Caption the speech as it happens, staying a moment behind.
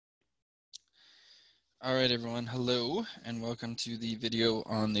All right, everyone. Hello, and welcome to the video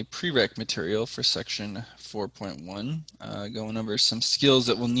on the prereq material for section 4.1, going over some skills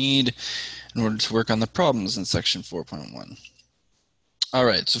that we'll need in order to work on the problems in section 4.1. All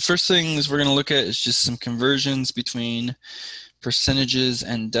right, so first things we're going to look at is just some conversions between percentages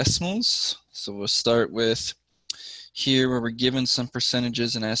and decimals. So we'll start with here where we're given some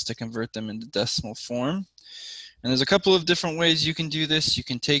percentages and asked to convert them into decimal form. And there's a couple of different ways you can do this. You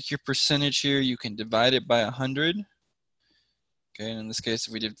can take your percentage here, you can divide it by 100. Okay, and in this case,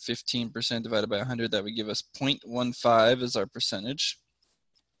 if we did 15% divided by 100, that would give us 0.15 as our percentage.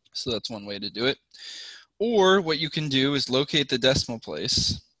 So that's one way to do it. Or what you can do is locate the decimal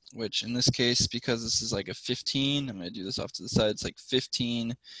place, which in this case, because this is like a 15, I'm going to do this off to the side, it's like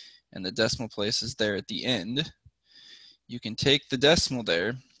 15, and the decimal place is there at the end. You can take the decimal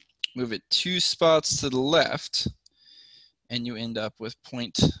there, move it 2 spots to the left, and you end up with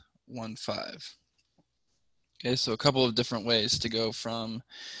 0.15. Okay, so a couple of different ways to go from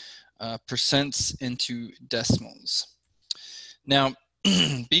percents into decimals. Now,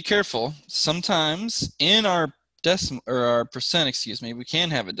 be careful. Sometimes in our decimal or our percent, excuse me, we can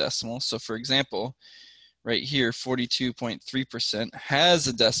have a decimal. So for example, right here, 42.3% has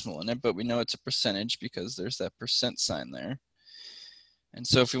a decimal in it, but we know it's a percentage because there's that percent sign there. And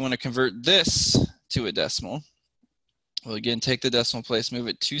so if we want to convert this to a decimal, we'll again take the decimal place, move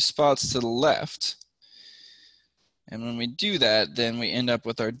it 2 spots to the left. And when we do that, then we end up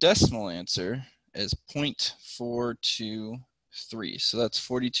with our decimal answer as 0.423. So that's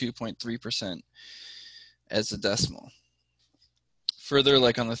 42.3% as a decimal. Further,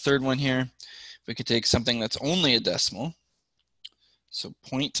 like on the third one here, we could take something that's only a decimal. So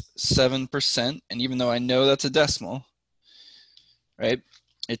 0.7%. And even though I know that's a decimal, right,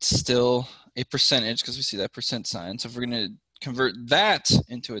 it's still a percentage because we see that percent sign. So if we're going to convert that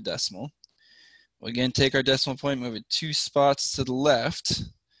into a decimal, we'll again take our decimal point, move it 2 spots to the left.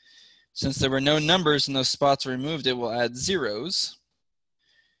 Since there were no numbers in those spots where we moved it, we'll add zeros.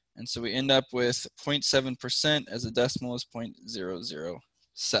 And so we end up with 0.7% as a decimal is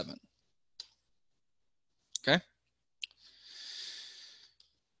 0.007. Okay?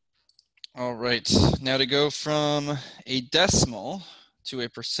 All right, now to go from a decimal to a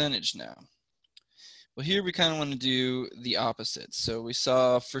percentage now. Well, here we kind of want to do the opposite. So we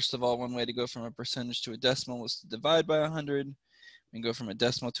saw, first of all, one way to go from a percentage to a decimal was to divide by 100. We can go from a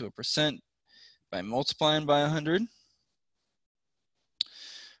decimal to a percent by multiplying by 100.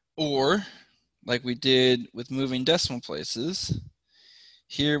 Or, like we did with moving decimal places,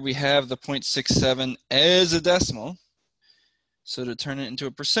 here we have the 0.67 as a decimal. So to turn it into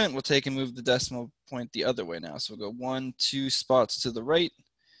a percent, we'll take and move the decimal point the other way now. So we'll go 1, 2 spots to the right.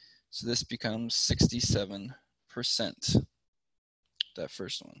 So this becomes 67%, that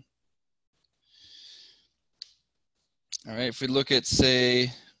first one. All right, if we look at,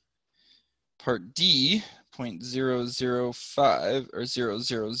 say, part D, 0.005 or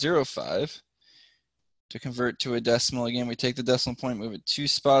 0005, to convert to a decimal, again, we take the decimal point, move it 2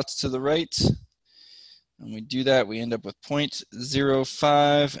 spots to the right. When we do that, we end up with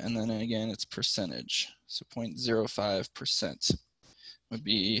 0.05, and then again, it's percentage. So 0.05%. would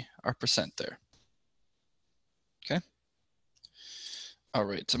be our percent there. Okay. All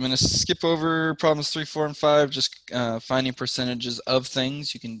right, so I'm going to skip over problems 3, 4, and 5, just finding percentages of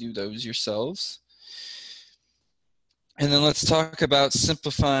things. You can do those yourselves. And then let's talk about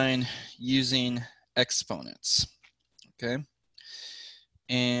simplifying using exponents. Okay.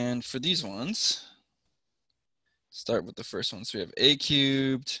 And for these ones, start with the first one. So we have a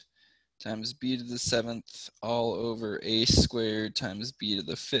cubed times b to the 7th all over a squared times b to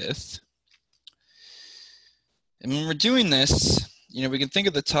the 5th. And when we're doing this, you know, we can think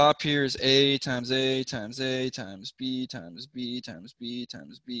of the top here as a times a times a times b times b times b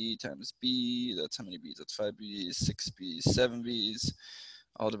times b times b. That's how many b's? That's 5 b's, 6 b's, 7 b's.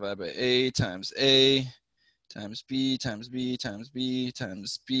 All divided by a times b times b times b times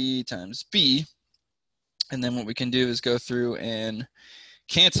b times b. And then what we can do is go through and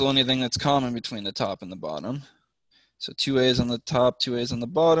cancel anything that's common between the top and the bottom. So 2a's on the top, 2a's on the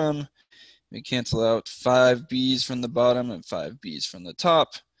bottom. We cancel out 5b's from the bottom and 5b's from the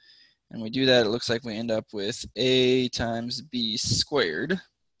top. And we do that, it looks like we end up with a times b squared.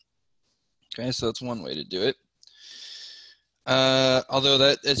 Okay, so that's one way to do it. Although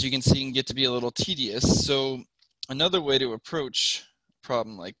that, as you can see, can get to be a little tedious. So another way to approach a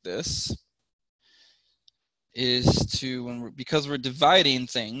problem like this is to, because we're dividing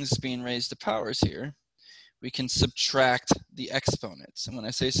things being raised to powers here, we can subtract the exponents. And when I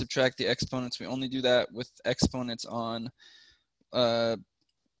say subtract the exponents, we only do that with exponents on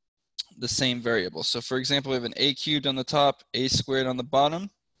the same variable. So for example, we have an a cubed on the top, a squared on the bottom.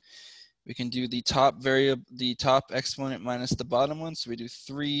 We can do the top variable, the top exponent minus the bottom one. So we do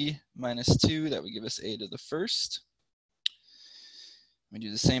 3 minus 2, that would give us a to the first. We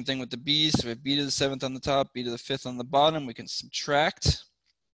do the same thing with the b's. So we have b to the 7th on the top, b to the 5th on the bottom. We can subtract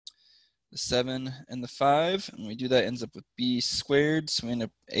the 7 and the 5, and we do that, ends up with b squared. So we end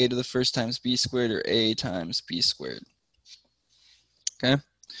up a to the first times b squared, or a times b squared. Okay?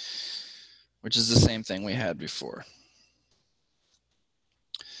 Which is the same thing we had before.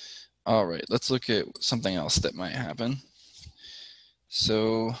 All right, let's look at something else that might happen.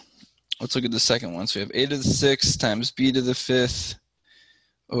 So let's look at the second one. So we have a to the 6th times b to the 5th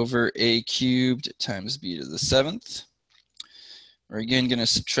over a cubed times b to the 7th. We're again going to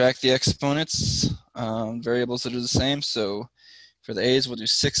subtract the exponents, variables that are the same. So for the a's, we'll do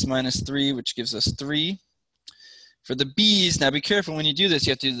 6 minus 3, which gives us 3. For the b's, now be careful when you do this,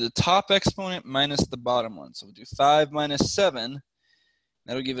 you have to do the top exponent minus the bottom one. So we'll do 5 minus 7.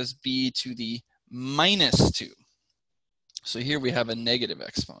 That'll give us b to the minus 2. So here we have a negative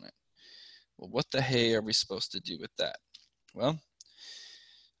exponent. Well, what the hey are we supposed to do with that? Well,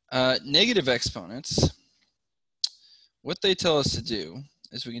 negative exponents, what they tell us to do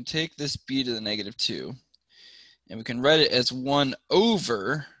is we can take this b to the negative 2, and we can write it as 1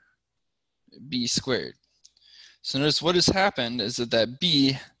 over b squared. So notice what has happened is that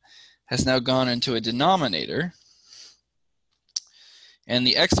b has now gone into a denominator, and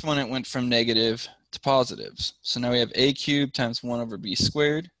the exponent went from negative to positives. So now we have a cubed times 1 over b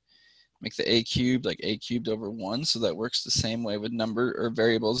squared. Make the a cubed like a cubed over 1, so that works the same way with number or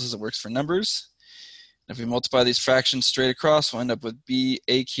variables as it works for numbers. And if we multiply these fractions straight across, we'll end up with b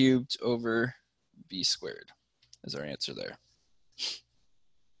a cubed over b squared as our answer there.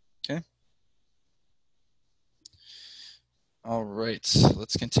 Okay. All right,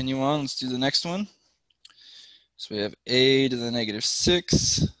 let's continue on. Let's do the next one. So we have a to the negative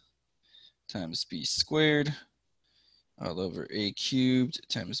 6 times b squared all over a cubed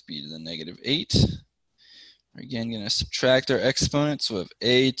times b to the negative 8. We're again going to subtract our exponents. So we have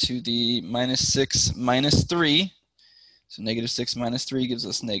a to the minus 6 minus 3. So negative 6 minus 3 gives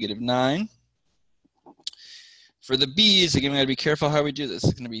us negative 9. For the b's, again, we got to be careful how we do this.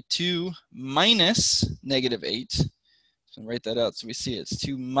 It's going to be 2 minus negative 8. So write that out so we see it. It's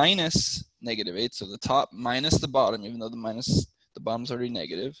 2 minus negative 8. So the top minus the bottom, even though the bottom's already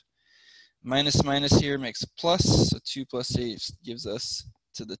negative. Minus minus here makes a plus. So 2 plus 8 gives us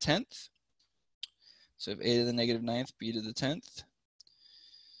to the 10th. So we have a to the negative 9th, b to the 10th.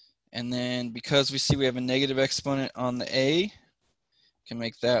 And then because we see we have a negative exponent on the a, we can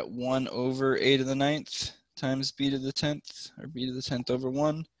make that 1 over a to the 9th times b to the 10th, or b to the 10th over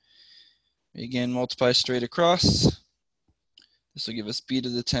 1. We again multiply straight across. This will give us b to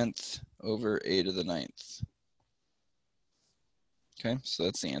the 10th over a to the 9th. Okay, so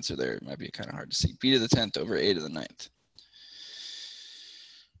that's the answer there. It might be kind of hard to see. B to the 10th over a to the 9th.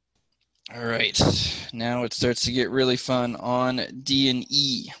 All right, now it starts to get really fun on D and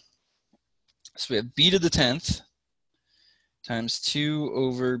E. So we have b to the 10th times 2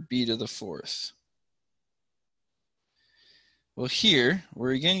 over b to the 4th. Well, here,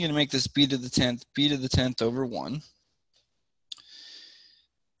 we're again going to make this b to the 10th over 1.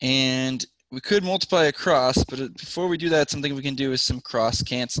 And we could multiply across, but before we do that, something we can do is some cross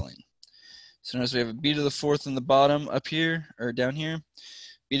canceling. So notice we have a b to the 4th in the bottom up here, or down here,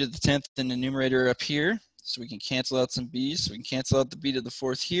 b to the 10th in the numerator up here. So we can cancel out some b's. So we can cancel out the b to the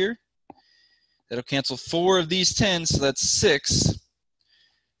 4th here. That'll cancel 4 of these 10s, so that's 6.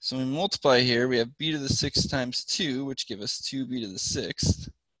 So when we multiply here, we have b to the 6th times 2, which give us 2b to the 6th.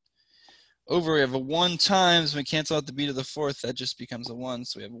 Over, we have a 1 times, when we cancel out the b to the 4th, that just becomes a 1,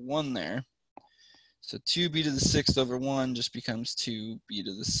 so we have a 1 there. So 2b to the 6th over 1 just becomes 2b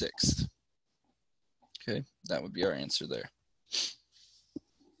to the 6th. Okay, that would be our answer there.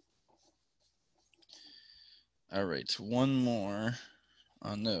 All right, one more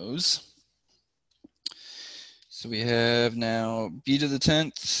on those. So we have now b to the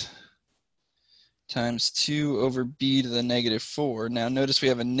 10th times 2 over b to the negative 4. Now notice we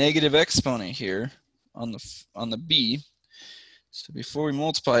have a negative exponent here on the b. So before we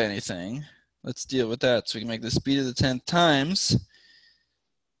multiply anything, let's deal with that. So we can make this b to the 10th times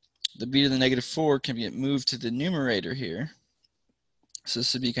the b to the negative 4 can get moved to the numerator here. So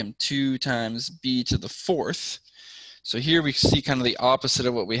this would become 2 times b to the 4th. So here we see kind of the opposite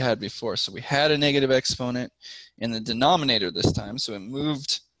of what we had before. So we had a negative exponent in the denominator this time, so it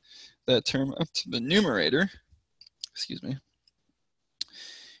moved that term up to the numerator. Excuse me.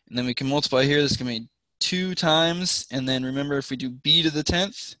 And then we can multiply here. This is going to be 2 times, and then remember if we do b to the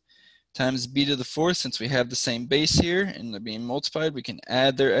 10th, times b to the 4th. Since we have the same base here and they're being multiplied, we can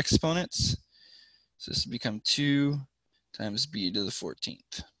add their exponents. So this will become 2 times b to the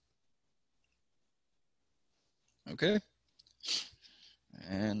 14th. Okay.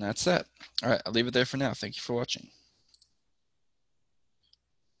 And that's that. All right, I'll leave it there for now. Thank you for watching.